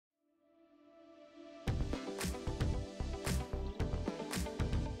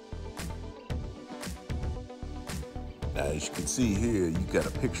As you can see here, you got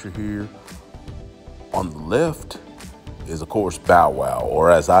a picture here. On the left is, of course, Bow Wow, or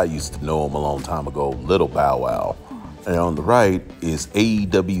as I used to know him a long time ago, Little Bow Wow. And on the right is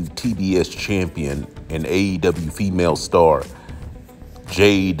AEW TBS champion and AEW female star,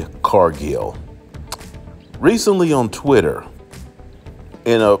 Jade Cargill. Recently on Twitter,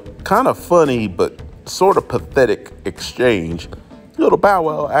 in a kind of funny but sort of pathetic exchange, Little Bow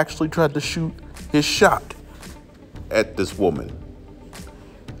Wow actually tried to shoot his shot at this woman.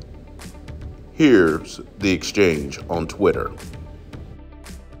 Here's the exchange on Twitter.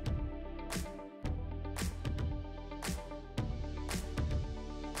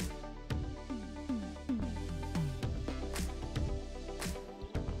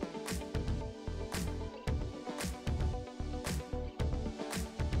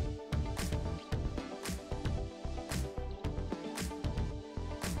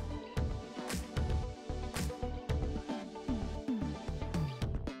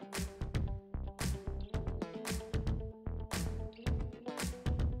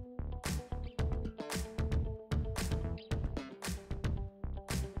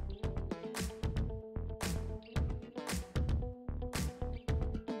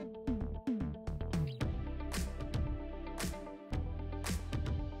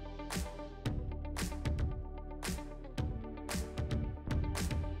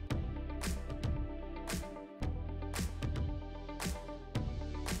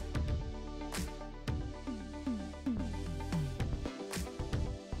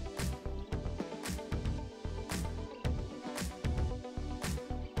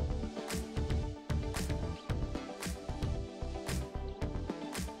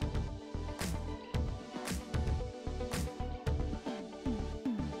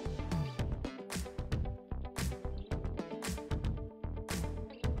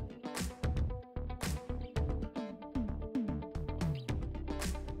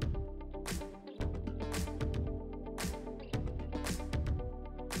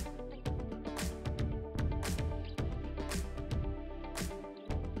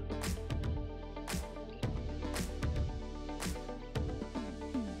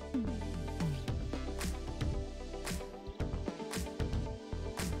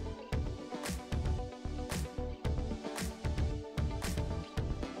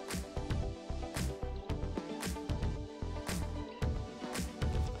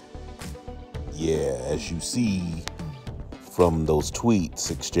 Yeah, as you see from those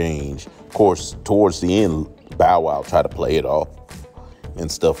tweets exchange, of course, towards the end, Bow Wow tried to play it off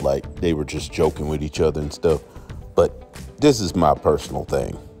and stuff like they were just joking with each other and stuff. But this is my personal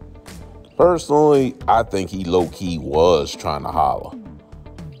thing. Personally, I think he low-key was trying to holler.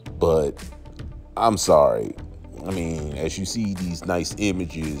 But I'm sorry. I mean, as you see these nice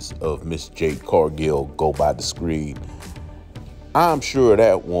images of Miss Jade Cargill go by the screen, I'm sure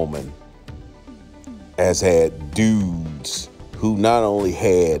that woman has had dudes who not only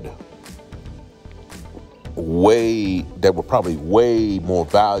had that were probably way more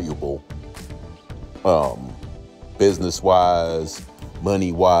valuable, business-wise,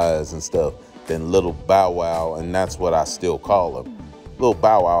 money-wise and stuff, than Little Bow Wow, and that's what I still call him. Little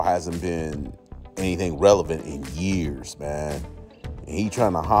Bow Wow hasn't been anything relevant in years, man. And he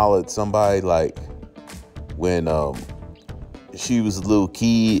trying to holler at somebody like when she was a little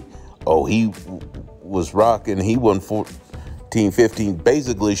kid. Oh, he was rocking. He wasn't 14, 15.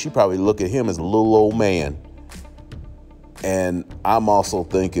 Basically, she probably look at him as a little old man. And I'm also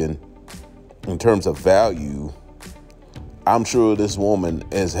thinking, in terms of value, I'm sure this woman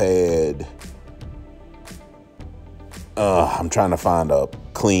has had, I'm trying to find a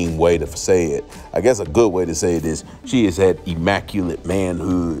clean way to say it. I guess a good way to say it is she has had immaculate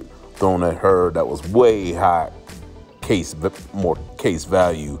manhood thrown at her that was way more case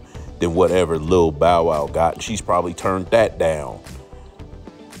value than whatever Lil Bow Wow got. And she's probably turned that down.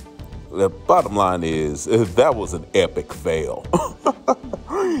 The bottom line is that was an epic fail.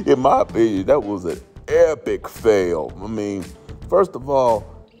 In my opinion, that was an epic fail. I mean, first of all,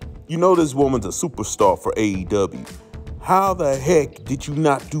 you know this woman's a superstar for AEW. How the heck did you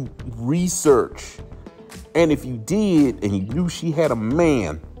not do research? And if you did, and you knew she had a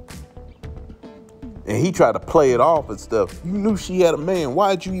man, and he tried to play it off and stuff, you knew she had a man,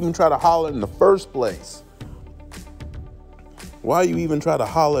 why did you even try to holler in the first place? Why you even try to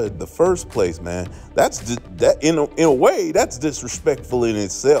holler in the first place, man? In a way, that's disrespectful in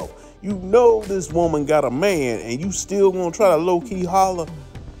itself. You know this woman got a man, and you still gonna try to low-key holler?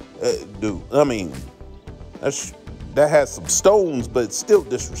 Dude, I mean, that has some stones, but it's still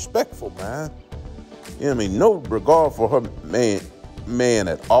disrespectful, man. You know what I mean? No regard for her man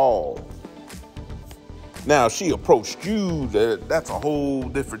at all. Now, she approached you, that's a whole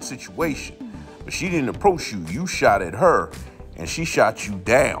different situation. But she didn't approach you. You shot at her, and she shot you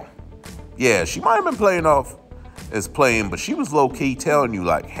down. Yeah, she might have been playing off as playing, but she was low-key telling you,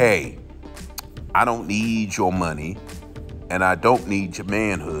 like, hey, I don't need your money, and I don't need your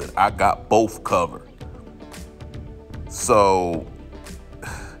manhood. I got both covered. So,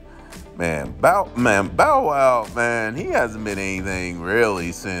 man, Bow Wow, man, he hasn't been anything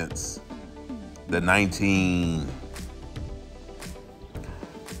really since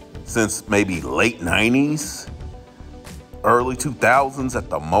since maybe late 90s, early 2000s at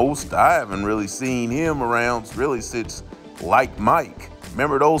the most. I haven't really seen him around really since Like Mike.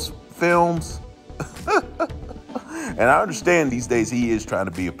 Remember those films? And I understand these days he is trying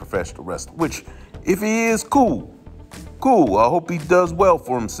to be a professional wrestler, which if he is, cool. I hope he does well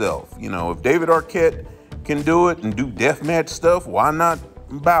for himself. You know, if David Arquette can do it and do deathmatch stuff, why not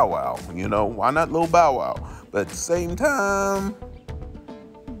Bow Wow? You know, why not Lil Bow Wow? But at the same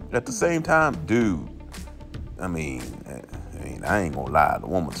time, dude, I mean, I ain't gonna lie, the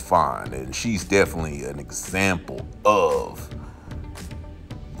woman's fine, and she's definitely an example of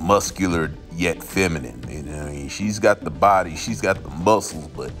muscular yet feminine. You know, I mean, she's got the body, she's got the muscles,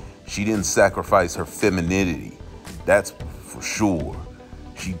 but she didn't sacrifice her femininity. That's for sure.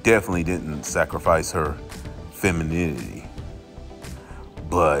 She definitely didn't sacrifice her femininity.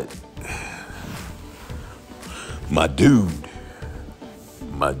 But my dude,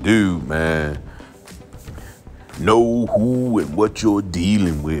 man, know who and what you're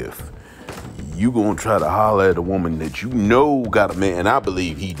dealing with. You gonna try to holler at a woman that you know got a man, and I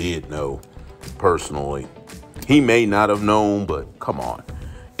believe he did know personally. He may not have known, but come on.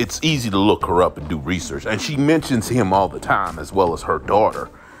 It's easy to look her up and do research. And she mentions him all the time, as well as her daughter.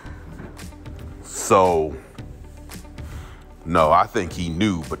 So, no, I think he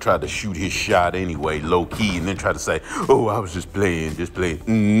knew, but tried to shoot his shot anyway, low key, and then tried to say, oh, I was just playing.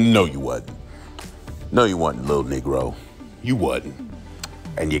 No, you wasn't. No, you wasn't, little Negro. You wasn't.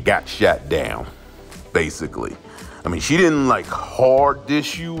 And you got shot down, basically. I mean, she didn't like hard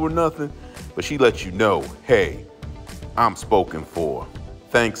dish you or nothing, but she let you know, hey, I'm spoken for.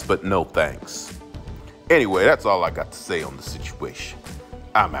 Thanks, but no thanks. Anyway, that's all I got to say on the situation.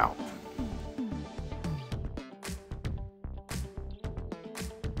 I'm out.